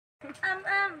Wait,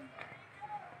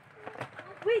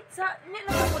 ni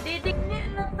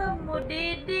lang mo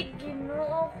didig,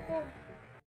 Ginoo ko.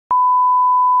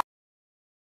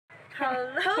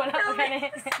 Hello,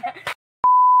 Philippines.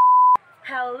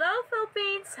 Hello,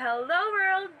 Philippines. Hello,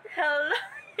 world. Hello,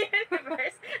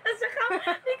 universe. Tapos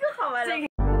hindi ko kawala.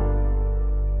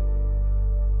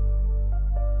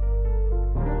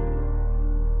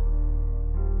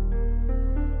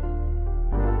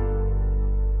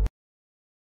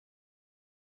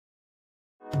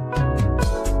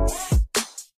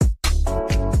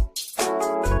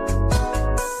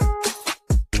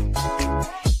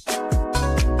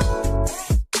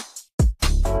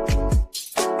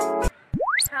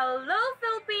 Hello,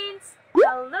 Philippines.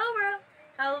 Hello, world.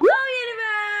 Hello,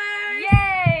 universe.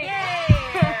 Yay! Yay!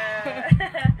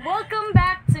 Welcome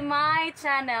back to my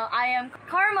channel. I am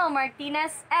Carmel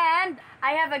Martinez and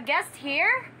I have a guest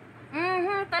here.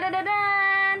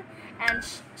 Ta-da-da-dan! And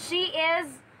she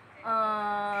is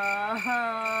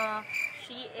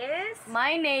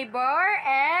my neighbor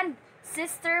and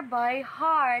sister by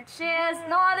heart. She is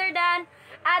no other than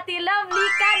Ate Lovely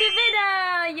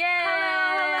Kadivida! Yay!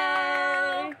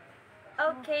 Hello!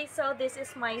 Okay, so this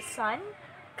is my son,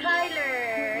 Kyler.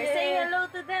 Yeah. Say hello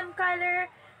to them, Kyler.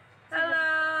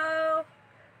 Hello!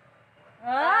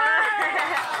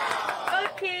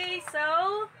 Okay,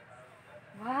 so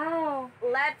Wow!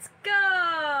 let's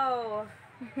go!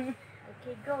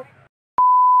 Okay, go.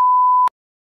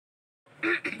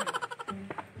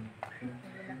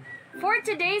 For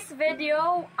today's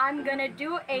video, I'm gonna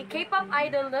do a K-pop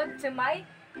idol look to my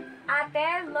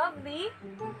Ate Lovely.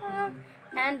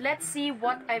 And let's see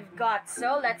what I've got.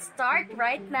 So let's start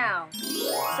right now.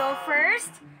 So first,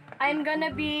 I'm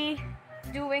gonna be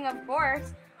doing, of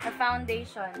course, a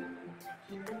foundation.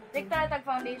 Dikta tag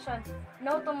foundation.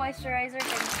 No to moisturizer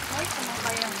kay moist naman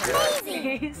kayo ang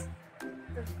face.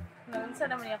 Naunsa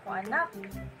naman niya ko, anak.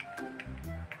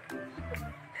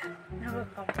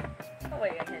 Oh,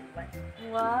 wait, ang headband.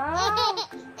 Wow!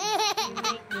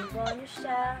 Ibo niyo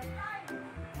siya.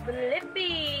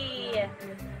 Blippi!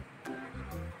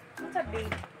 What's up,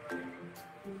 babe?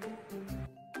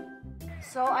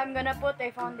 So I'm gonna put a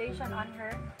foundation on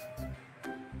her.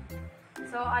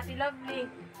 So Ate Lovely,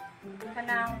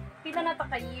 kanang pila na ta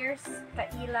ka years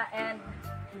kaila and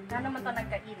na naman ta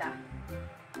nagkaila.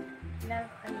 Ilang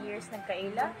years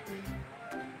nagkaila?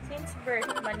 Since birth,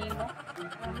 manimo.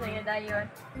 Ang sayo dayon.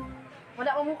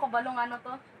 Wala ko mo kabalong ano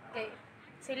to. Okay.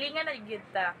 Silingan na yun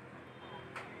ta.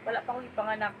 Wala pa ko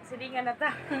ipanganak. Silingan na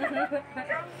ta.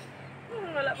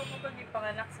 Wala pa ko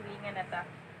ipanganak. Silingan na ta.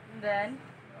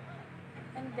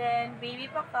 And then, baby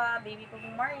pa ka. Baby pa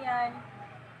mong Marian.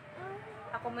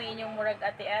 Ako mo inyong murag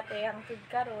ate-ate. Hangtod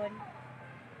karon.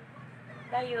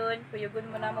 Dayon, puyugon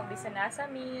mo na magbisa na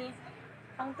sa mi.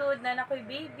 Hangtod na nakoy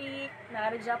baby.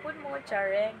 Naara Japon mo.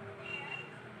 Chareng.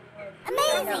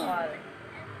 Amazing!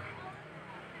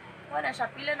 Wala siya.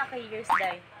 Pila na kay years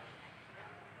day.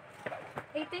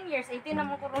 18 years. 18 na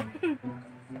mo ko ron.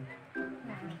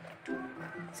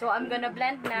 So I'm gonna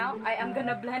blend now. I am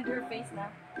gonna blend her face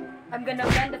now. I'm gonna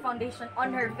blend the foundation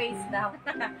on her face now.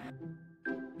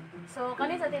 So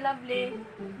kani sa Ate Lovely,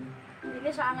 hindi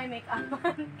siya angay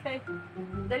make-upan kay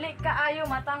dali kaayo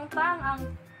matangtang ang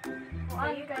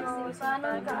kuan kay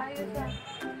sana kaayo siya.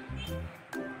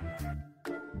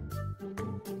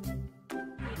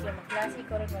 Hindi ka mag-klase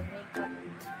ko rin mag-makeup.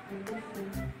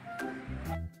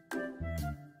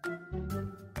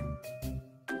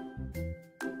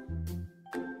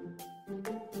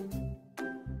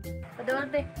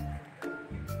 Padulante.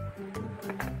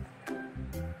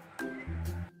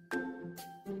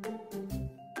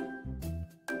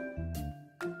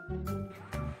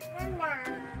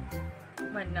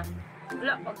 Mana?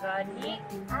 Wala pa gani.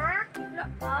 Wala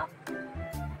pa.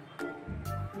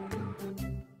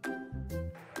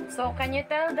 So can you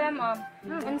tell them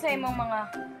unsay imong mga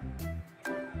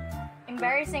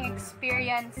embarrassing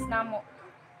experience namo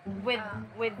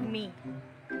with me?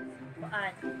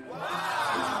 Kuan.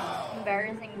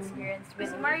 Embarrassing experience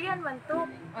with Si me. Marian man to.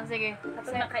 Oh, sige.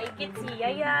 Kapag nakaigit si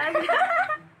Yayan.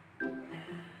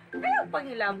 Ayaw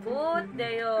panghilabot.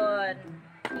 Dayon.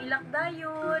 Hilak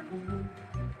dayon.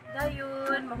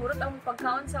 Dayon. Mahurot ang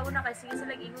pagkaon sa una kasi sige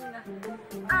sila ingon nga.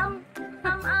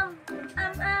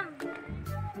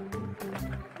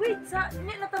 Wait,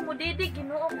 ni na ta mo didig,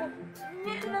 Ginoo ko.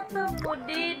 Ni na ta mo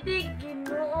didig,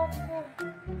 Ginoo ko.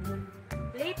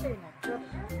 Later na, chok.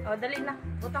 Oh, dali na.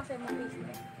 Butang sa imong face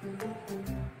niya.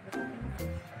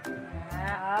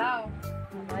 Wow.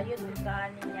 Ayun,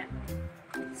 butang niya.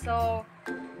 So,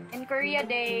 in Korea,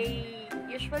 they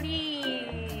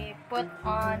usually put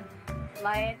on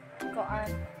light,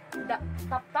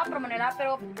 top naman nila,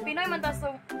 pero Pinoy man ta,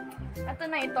 so ito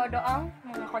na ito do ang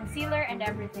mga concealer and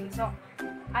everything. So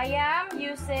I am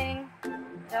using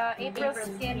the April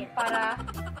Skin para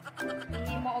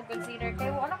ihimo og concealer.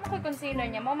 Kaya wala mo ko concealer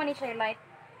niya, mo man ni siya light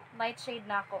shade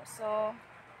na ako. So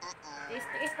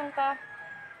tiis lang ta.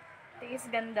 Tiis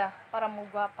ganda para mo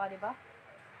gwapa, di ba?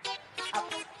 Up.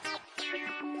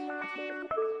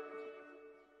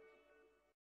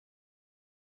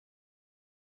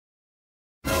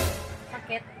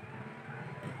 Sakit.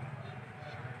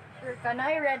 Sure ka na,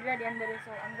 red yan dali. So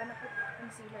I'm gonna put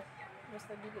concealer.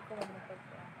 Basta dili ko magpag.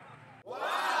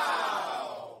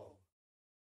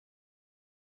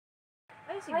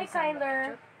 Ay, sige. Hi,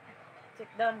 Kyler. Sit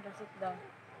down.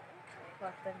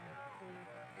 Button.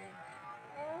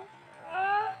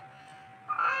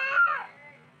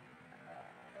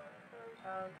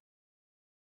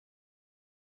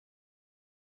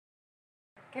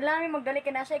 Kailangan may magdali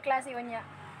ka na siya klase o niya.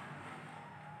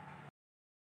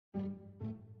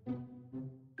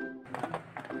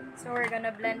 So we're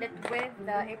gonna blend it with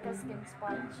the April Skin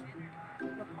sponge.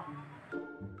 Look.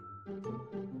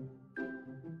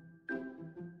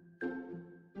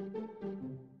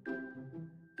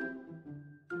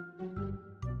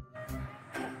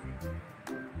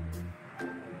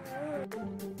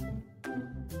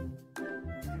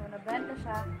 So na-blend na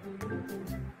siya.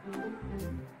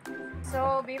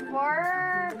 So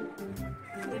before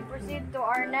we proceed to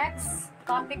our next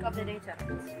topic of the day,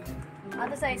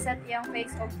 ato sa set yung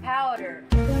face of powder.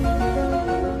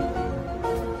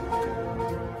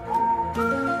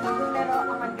 Pero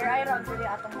ang under eye round really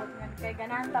atong butngan kay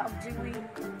gananta og dewy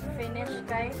finish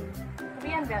kay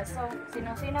Korean guys. So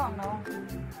sino ang no?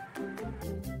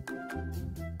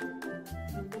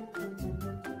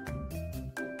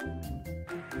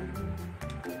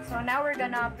 So now we're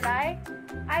gonna apply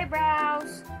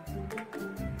eyebrows.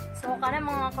 So kana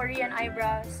mga Korean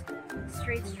eyebrows,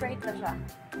 straight na siya.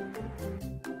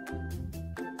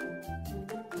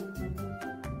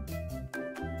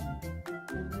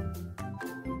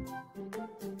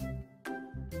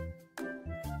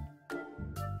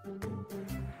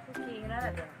 Okay,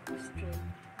 nada straight.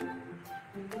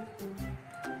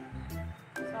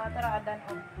 So atara adan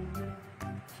og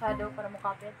shadow para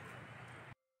mukapit.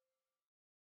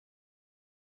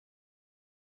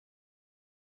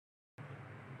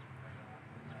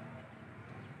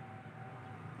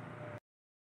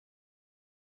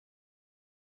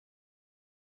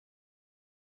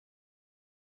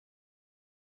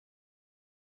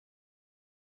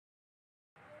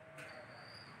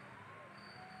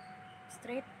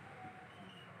 Straight.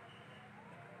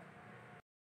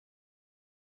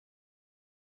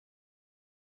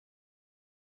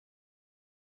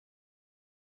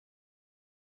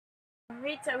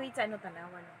 Wait, ano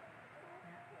tanawan?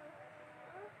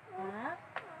 Ha?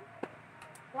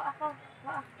 Wa ako.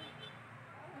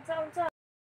 Unsa?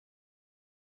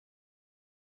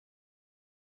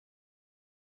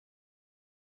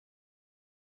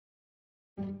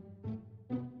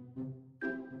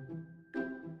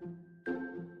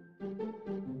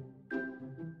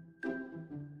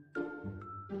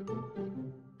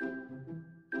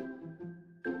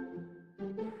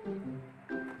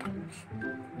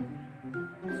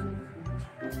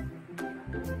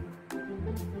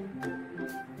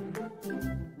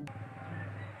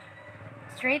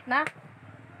 Straight na.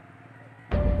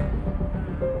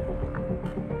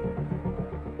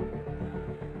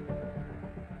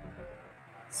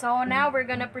 So now we're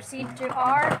gonna proceed to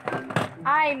our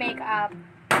eye makeup.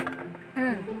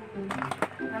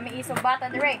 Nami isog bata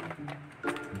dire.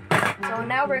 So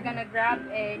now we're gonna grab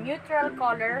a neutral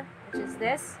color, which is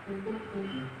this.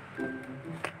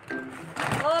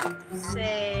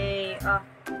 Oopsie.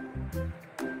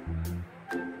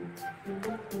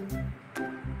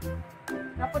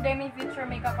 Napo demi future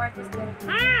makeup artist din.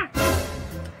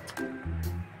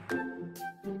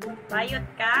 Bayot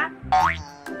ka?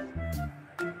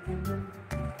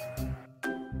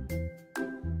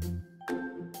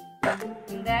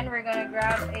 And then we're gonna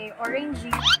grab a orangey.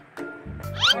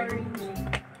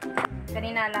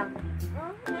 Kanina lang.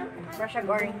 Brush ag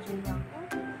orangey lang.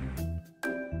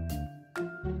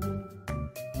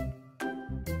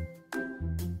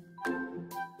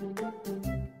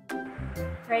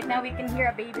 Right now we can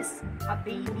hear a baby's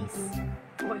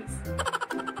voice.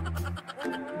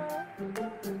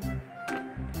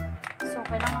 So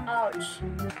kailangan ouch.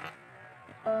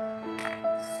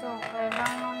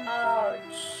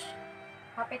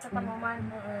 Hapit sa tamuman.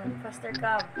 Faster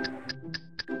ka.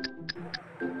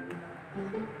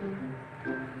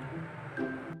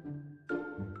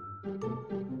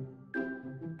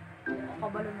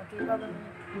 Kabalo na kita ba?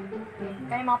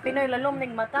 Kaya mga Pinoy lalom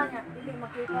ning mata nga, hindi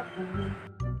makita.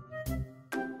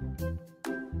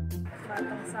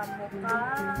 Batang sa mukha.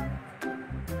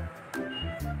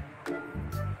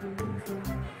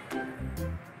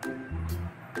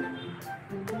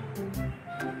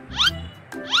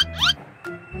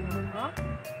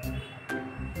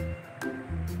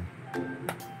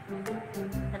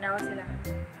 Tanawa sila.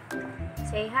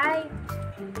 Say hi.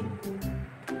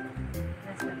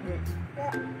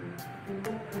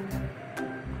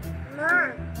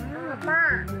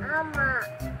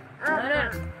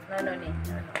 Ano ni?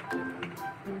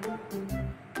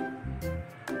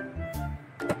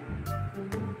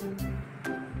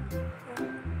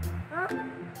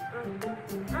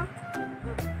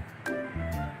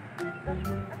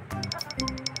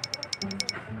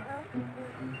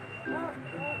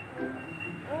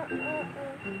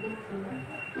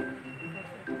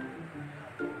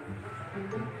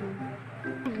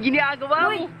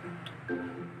 Ginagawa mo.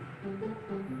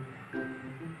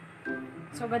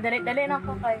 So, gadali-dali na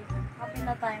ako kay happy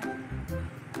na time.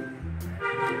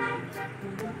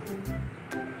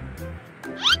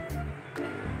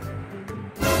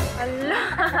 Ala!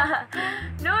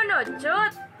 No,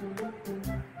 chut!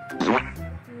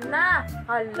 Na!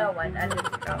 Halawan, alit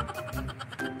ka.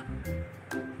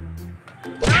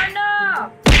 Ano?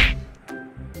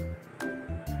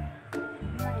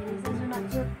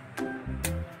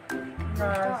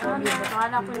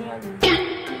 Ano ko niya?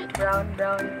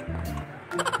 Brown.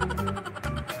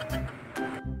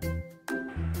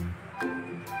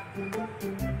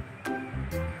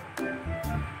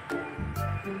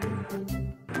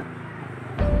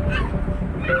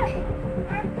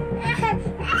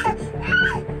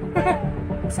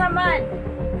 Saman?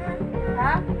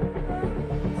 Ha?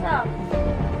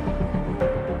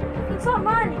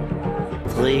 Saman?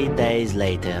 3 days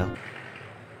later.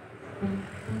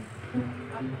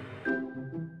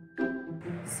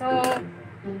 So,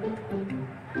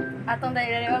 atong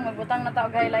dali-daliwan, magbutang na taog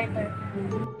highlighter.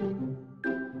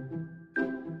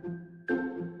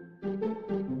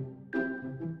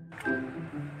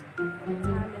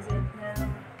 Time is it now?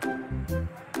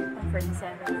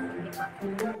 1:47. Di ba?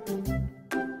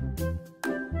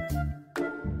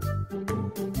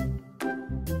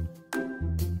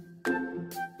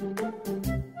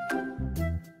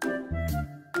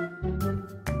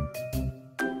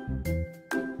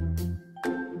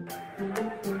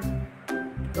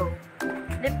 Go.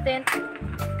 Lip tint.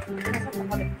 Nasa pa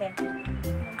ko lip tint?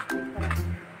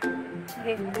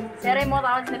 Okay. Sere mo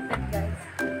tawag lip tint, guys.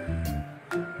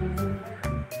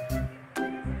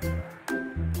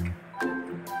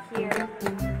 Here.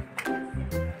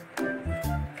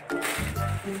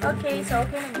 Okay, so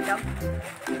okay na nito.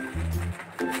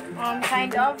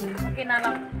 Kind of. Okay na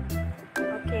lang.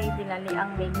 Okay, dinali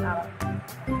ang makeup.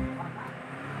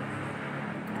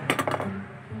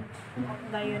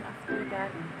 Ngayon, after that.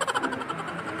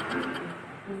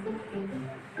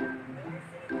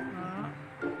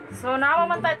 So,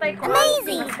 nakaman tayo ko.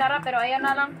 Amazing! Mascara, pero ayan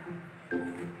na lang.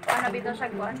 Ano bito siya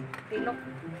kuan? Tilok.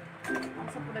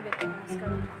 Asa po na bito?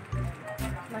 Mascara.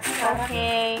 Mascara.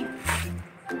 Okay.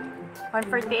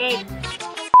 1:48.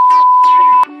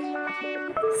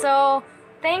 So,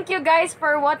 thank you guys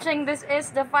for watching. This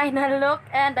is the final look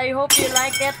and I hope you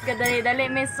like it. Gadali-dali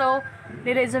mi so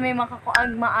dili sa may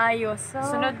makakuag maayos. So,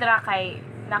 Sunod ra kay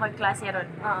nakoy klase ron.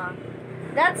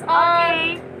 that's all.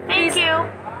 Okay. Thank you.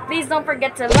 Please don't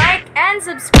forget to like and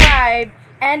subscribe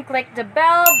and click the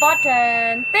bell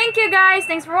button. Thank you guys.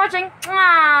 Thanks for watching.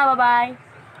 Bye-bye.